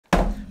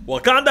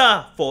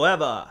Wakanda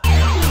forever!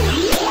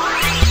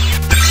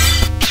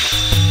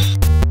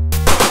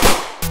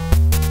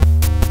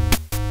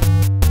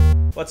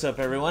 What's up,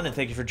 everyone, and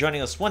thank you for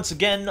joining us once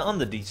again on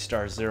the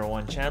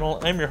D-Star01 channel.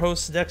 I'm your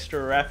host,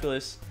 Dexter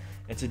Arafiles,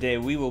 and today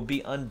we will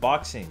be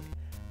unboxing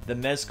the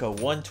Mezco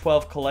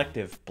 112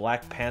 Collective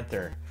Black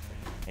Panther.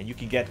 And you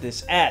can get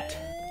this at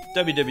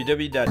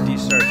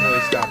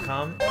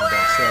www.dstartoys.com. We've got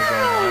a sale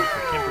going on for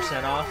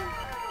 10% off.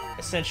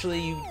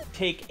 Essentially, you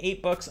take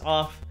 $8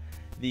 off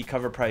the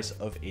cover price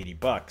of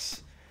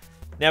 $80.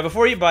 Now,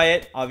 before you buy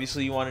it,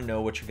 obviously you want to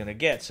know what you're going to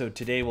get. So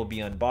today we'll be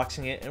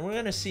unboxing it, and we're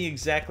going to see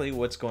exactly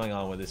what's going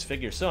on with this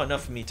figure. So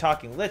enough of me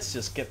talking. Let's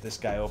just get this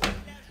guy open.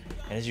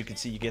 And as you can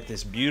see, you get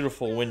this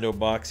beautiful window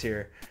box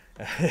here.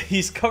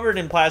 He's covered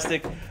in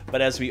plastic,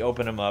 but as we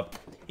open him up,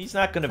 he's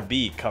not going to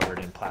be covered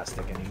in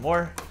plastic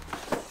anymore.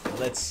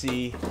 Let's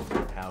see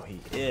how he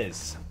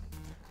is.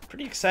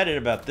 Pretty excited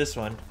about this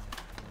one.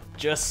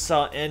 Just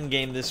saw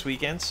Endgame this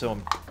weekend,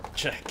 so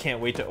I can't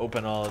wait to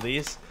open all of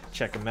these.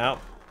 Check them out.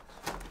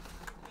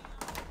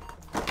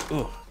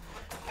 Ooh,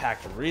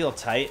 packed real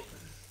tight.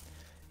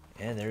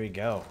 And there we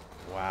go.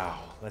 Wow.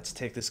 Let's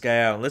take this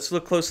guy out. Let's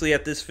look closely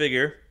at this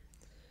figure.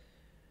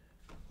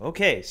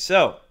 Okay,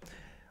 so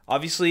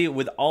obviously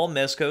with all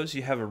Mezcos,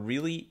 you have a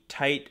really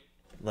tight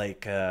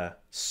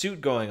suit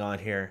going on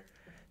here.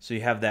 So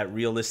you have that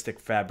realistic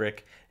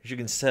fabric. As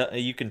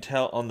you can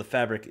tell on the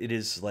fabric, it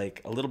is like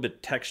a little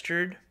bit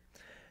textured.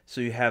 So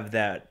you have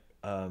that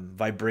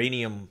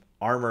vibranium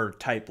armor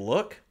type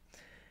look.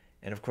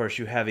 And of course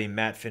you have a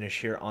matte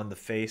finish here on the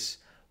face,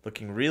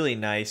 looking really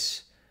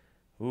nice.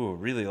 Ooh,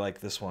 really like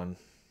this one,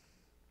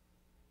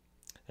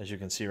 as you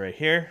can see right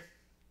here.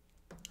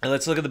 And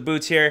let's look at the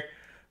boots here.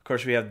 Of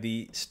course we have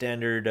the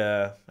standard,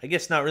 I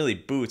guess not really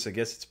boots, I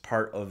guess it's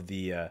part of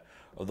the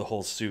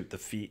whole suit, the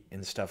feet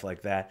and stuff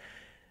like that.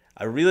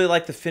 I really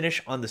like the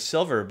finish on the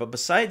silver, but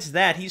besides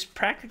that, he's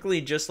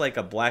practically just like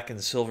a black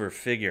and silver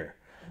figure.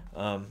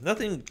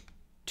 Nothing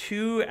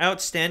too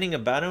outstanding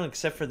about him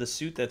except for the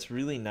suit that's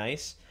really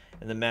nice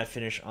and the matte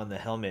finish on the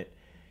helmet.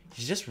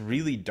 He's just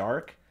really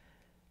dark.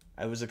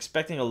 I was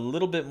expecting a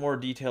little bit more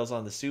details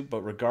on the suit,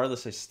 but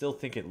regardless, I still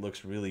think it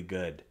looks really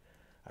good.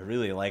 I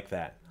really like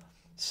that.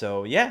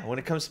 So yeah, when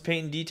it comes to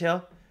paint and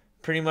detail,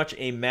 pretty much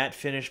a matte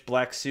finish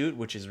black suit,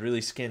 which is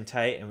really skin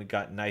tight, and we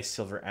got nice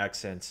silver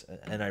accents.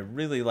 And I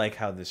really like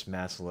how this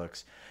mask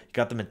looks. You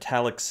got the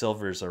metallic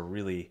silvers are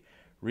really,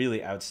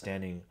 really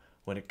outstanding.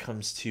 When it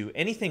comes to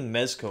anything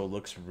Mezco,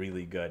 looks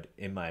really good,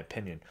 in my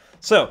opinion.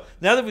 So,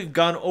 now that we've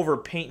gone over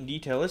paint and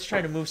detail, let's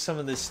try to move some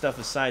of this stuff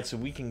aside so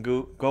we can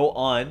go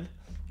on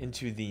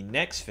into the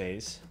next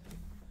phase,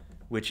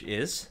 which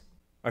is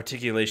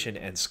articulation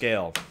and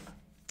scale.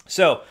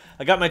 So,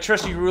 I got my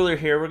trusty ruler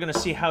here. We're going to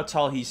see how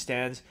tall he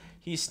stands.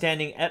 He's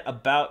standing at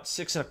about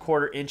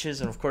 6¼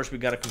 inches, and of course we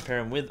got to compare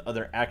him with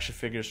other action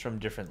figures from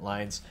different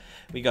lines.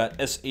 We got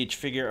SH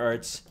Figure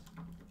Arts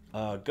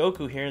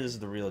Goku here. This is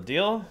the real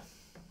deal.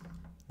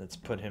 Let's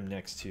put him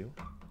next to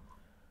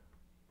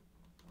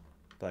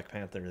Black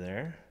Panther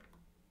there.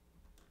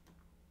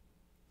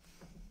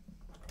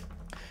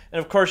 And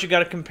of course, you got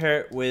to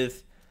compare it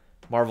with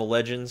Marvel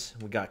Legends.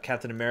 We got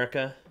Captain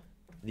America,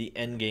 the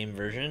Endgame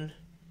version.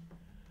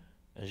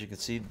 As you can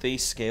see, they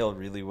scale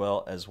really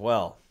well as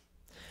well.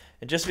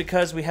 And just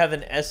because we have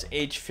an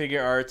SH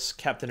Figure Arts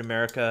Captain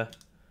America,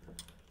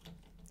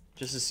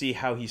 just to see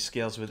how he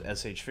scales with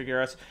SH Figure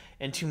Arts.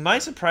 And to my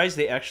surprise,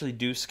 they actually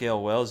do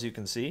scale well, as you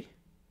can see.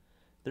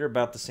 They're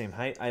about the same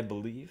height, I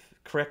believe.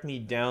 Correct me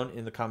down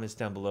in the comments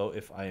down below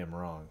if I am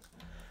wrong.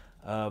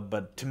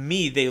 But to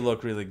me, they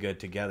look really good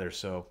together.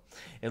 So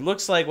it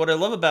looks like what I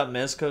love about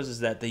Mezcos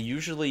is that they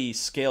usually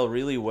scale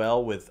really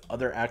well with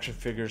other action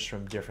figures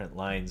from different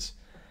lines.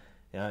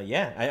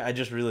 Yeah, I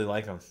just really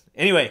like them.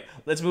 Anyway,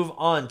 let's move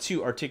on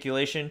to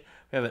articulation.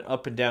 We have an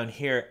up and down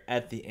here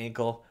at the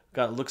ankle.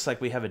 Looks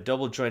like we have a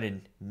double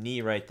jointed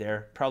knee right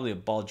there. Probably a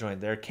ball joint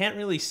there. Can't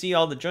really see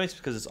all the joints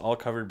because it's all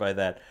covered by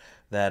that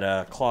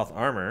cloth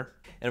armor.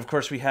 And of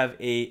course we have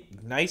a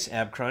nice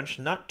ab crunch,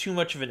 not too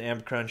much of an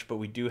ab crunch, but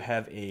we do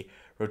have a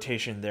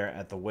rotation there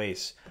at the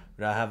waist.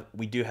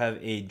 We do have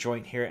a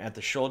joint here at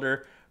the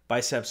shoulder,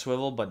 bicep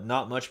swivel, but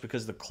not much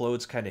because the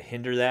clothes kind of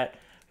hinder that.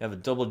 We have a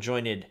double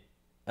jointed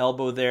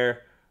elbow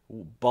there,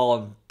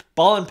 ball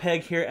and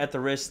peg here at the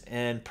wrist,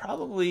 and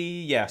probably,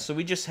 yeah, so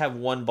we just have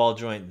one ball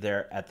joint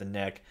there at the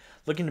neck.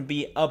 Looking to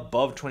be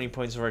above 20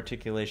 points of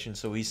articulation,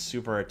 so he's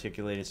super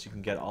articulated, so you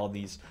can get all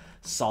these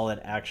solid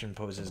action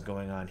poses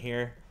going on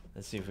here.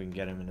 Let's see if we can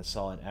get him in a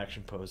solid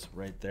action pose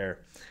right there.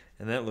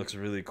 And that looks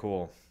really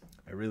cool.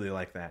 I really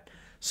like that.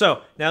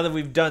 So, now that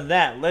we've done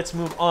that, let's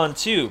move on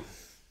to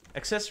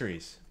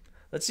accessories.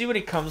 Let's see what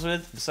he comes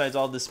with, besides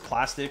all this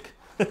plastic.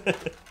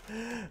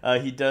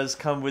 He does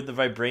come with the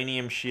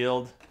vibranium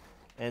shield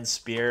and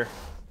spear,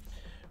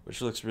 which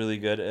looks really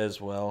good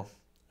as well.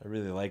 I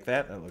really like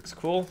that. That looks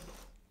cool.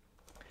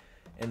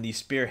 And the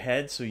spear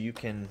head, so you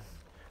can...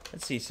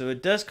 Let's see, so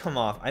it does come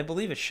off. I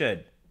believe it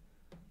should.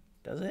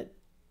 Does it?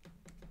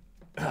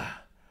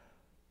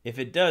 If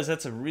it does,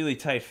 that's a really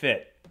tight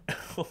fit.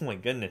 Oh my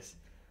goodness.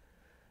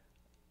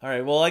 All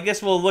right, well, I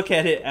guess we'll look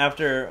at it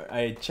after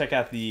I check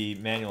out the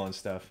manual and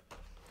stuff.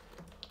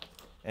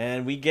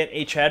 And we get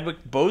a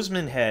Chadwick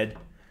Boseman head,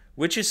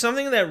 which is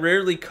something that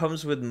rarely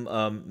comes with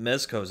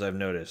Mezcos, I've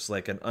noticed.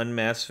 Like an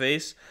unmasked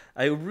face.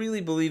 I really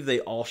believe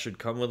they all should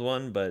come with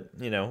one, but,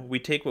 you know, we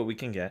take what we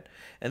can get.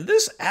 And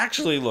this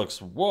actually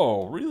looks,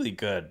 whoa, really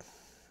good.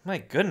 My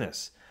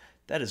goodness.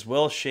 That is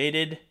well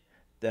shaded.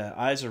 The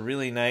eyes are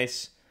really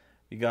nice.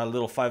 You got a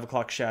little 5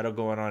 o'clock shadow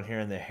going on here,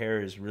 and the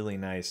hair is really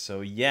nice.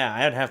 So, yeah,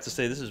 I'd have to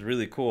say this is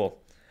really cool.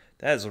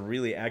 That is a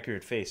really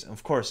accurate face.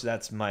 Of course,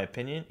 that's my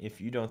opinion. If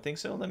you don't think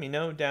so, let me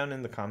know down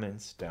in the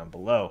comments down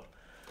below.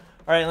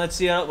 All right, let's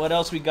see what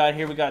else we got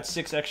here. We got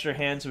 6 extra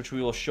hands, which we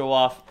will show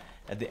off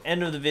at the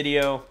end of the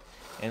video.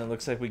 And it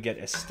looks like we get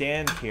a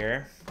stand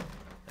here.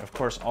 Of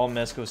course, all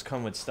Mezcos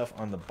come with stuff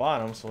on the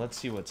bottom. So let's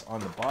see what's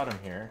on the bottom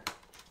here.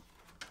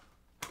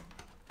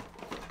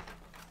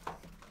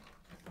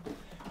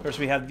 Of course,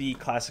 we have the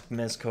classic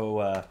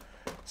Mezco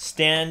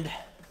stand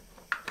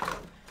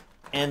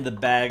and the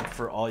bag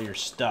for all your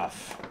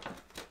stuff.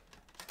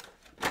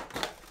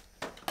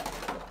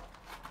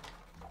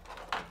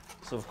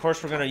 So, of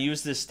course, we're going to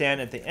use this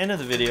stand at the end of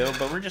the video,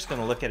 but we're just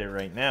going to look at it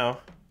right now.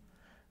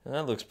 And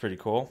that looks pretty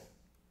cool,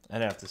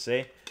 I'd have to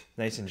say.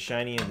 Nice and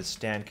shiny, and the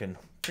stand can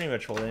pretty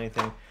much hold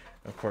anything.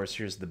 Of course,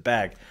 here's the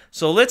bag.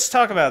 So let's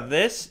talk about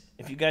this.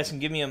 If you guys can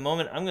give me a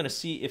moment, I'm going to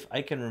see if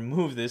I can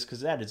remove this,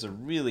 because that is a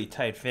really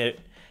tight fit.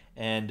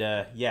 And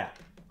yeah,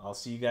 I'll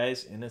see you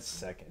guys in a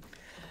second.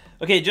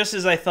 Okay, just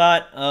as I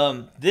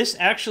thought, this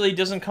actually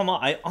doesn't come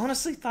off. I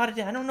honestly thought it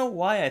did. I don't know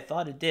why I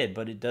thought it did,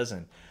 but it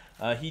doesn't.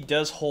 He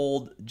does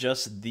hold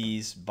just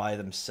these by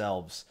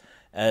themselves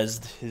as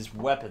his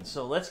weapon.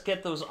 So let's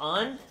get those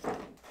on.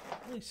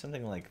 Really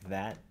something like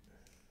that.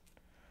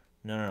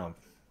 No.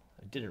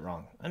 I did it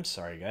wrong. I'm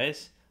sorry,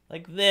 guys.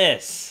 Like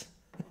this.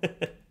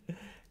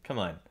 Come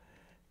on.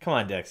 Come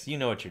on, Dex. You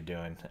know what you're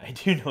doing. I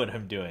do know what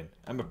I'm doing.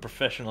 I'm a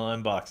professional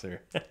unboxer.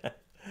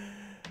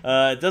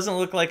 It doesn't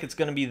look like it's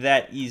going to be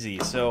that easy.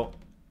 So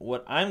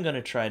what I'm going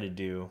to try to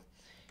do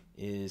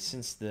is,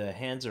 since the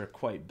hands are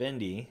quite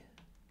bendy,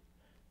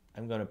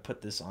 I'm going to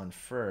put this on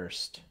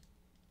first.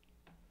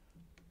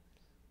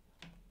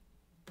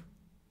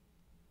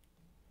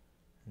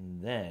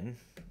 And then,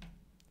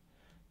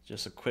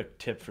 just a quick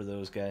tip for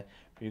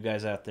you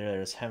guys out there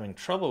that's having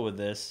trouble with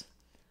this.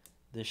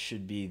 This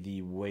should be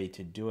the way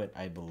to do it,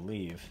 I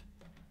believe.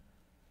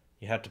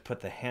 You have to put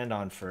the hand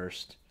on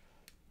first,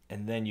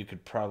 and then you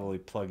could probably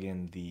plug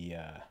in the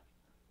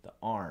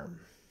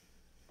arm.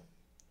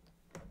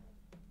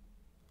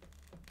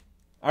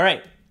 All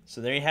right,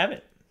 so there you have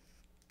it.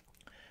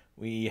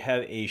 We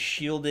have a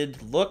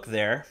shielded look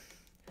there,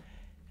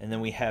 and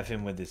then we have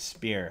him with his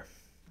spear.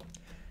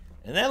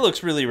 And that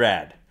looks really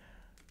rad.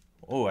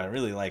 Oh, I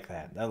really like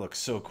that. That looks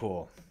so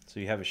cool. So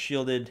you have a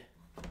shielded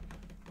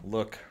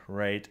look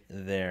right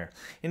there.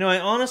 You know, I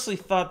honestly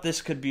thought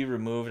this could be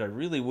removed. I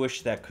really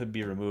wish that could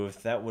be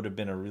removed. That would have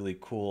been a really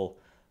cool,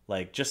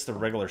 like, just the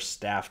regular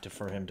staff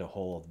for him to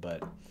hold.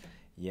 But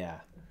yeah.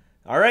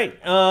 All right.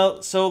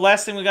 So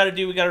last thing we got to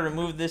do, we got to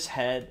remove this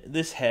head,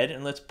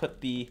 and let's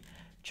put the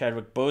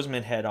Chadwick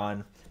Boseman head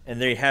on.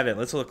 And there you have it.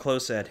 Let's look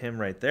close at him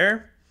right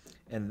there.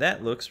 And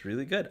that looks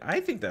really good.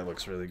 I think that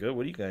looks really good.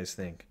 What do you guys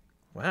think?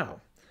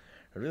 Wow.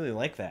 I really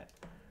like that.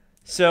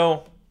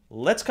 So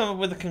let's come up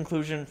with a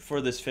conclusion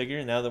for this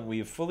figure now that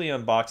we've fully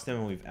unboxed him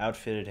and we've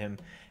outfitted him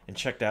and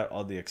checked out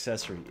all the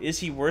accessory. Is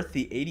he worth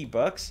the 80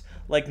 bucks?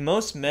 Like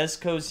most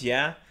Mezcos,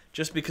 yeah,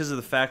 just because of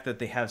the fact that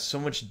they have so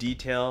much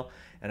detail,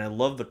 and I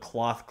love the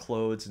cloth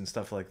clothes and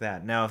stuff like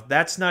that. Now, if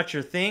that's not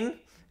your thing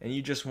and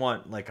you just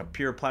want like a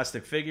pure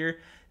plastic figure,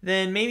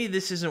 then maybe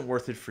this isn't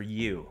worth it for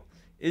you.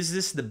 Is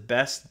this the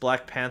best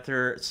Black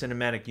Panther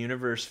Cinematic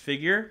Universe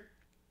figure?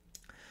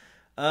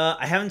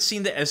 I haven't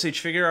seen the SH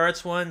Figure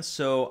Arts one,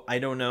 so I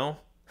don't know.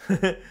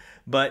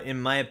 But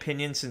in my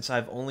opinion, since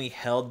I've only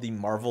held the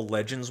Marvel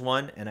Legends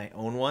one and I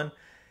own one,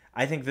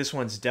 I think this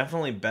one's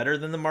definitely better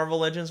than the Marvel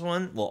Legends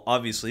one. Well,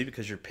 obviously,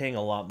 because you're paying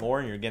a lot more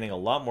and you're getting a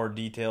lot more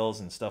details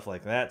and stuff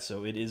like that,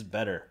 so it is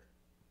better.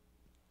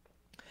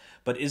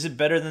 But is it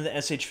better than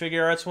the SH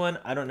Figure Arts one?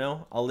 I don't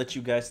know. I'll let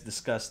you guys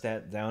discuss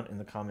that down in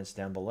the comments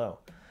down below.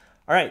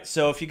 All right,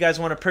 so if you guys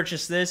want to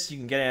purchase this, you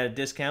can get it at a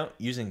discount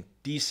using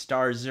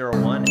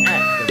dstar01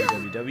 at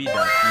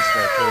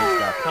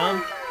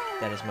www.dstartoys.com.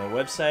 That is my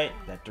website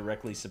that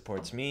directly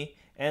supports me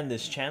and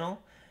this channel.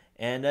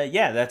 And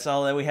yeah, that's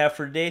all that we have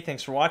for today.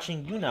 Thanks for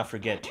watching. Do not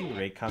forget to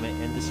rate, comment,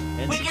 and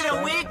subscribe. We get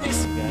a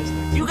weakness.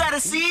 You gotta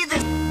see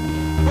this.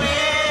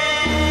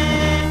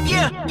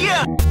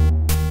 Yeah.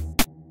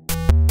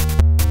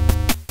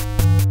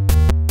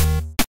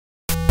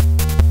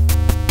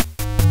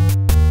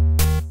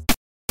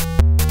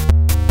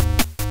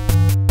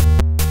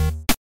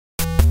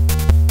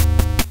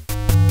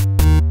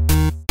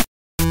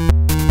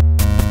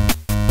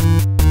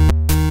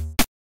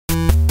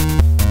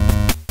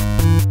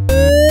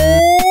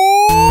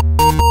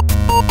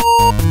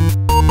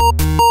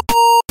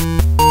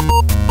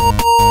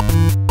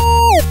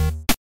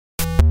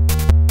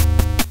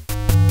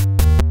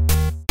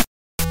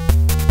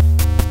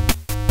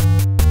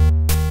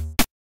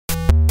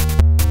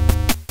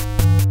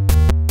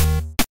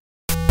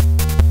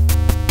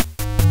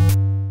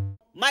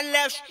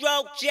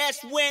 stroke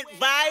just went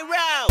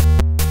viral.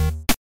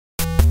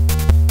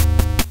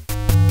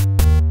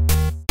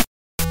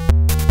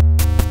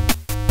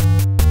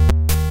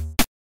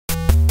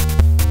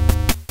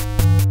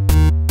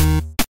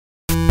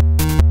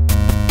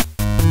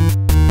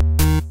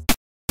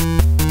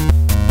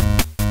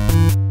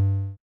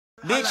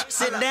 Bitch,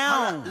 sit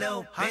down.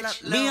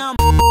 Be on.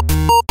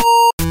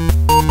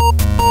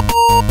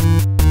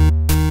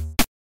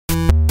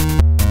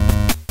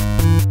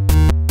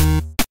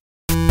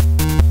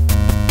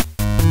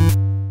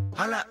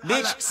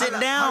 Bitch, sit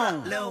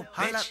down.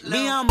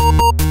 Be on.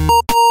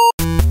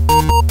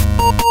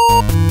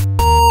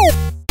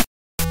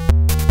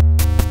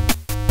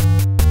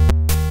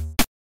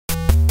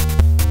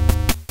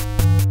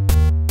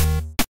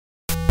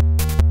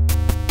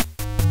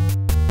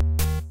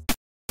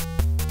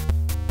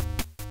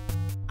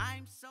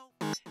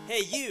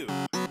 Hey you!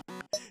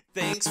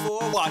 Thanks for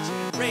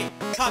watching. Rate,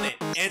 comment,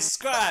 and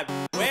subscribe.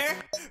 Where?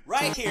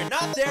 Right here.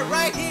 Not there,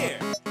 right here.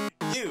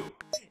 You.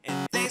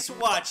 And thanks for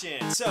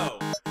watching. So,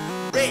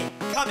 rate,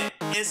 comment,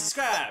 and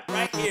subscribe.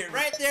 Right here,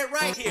 right there,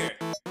 right here.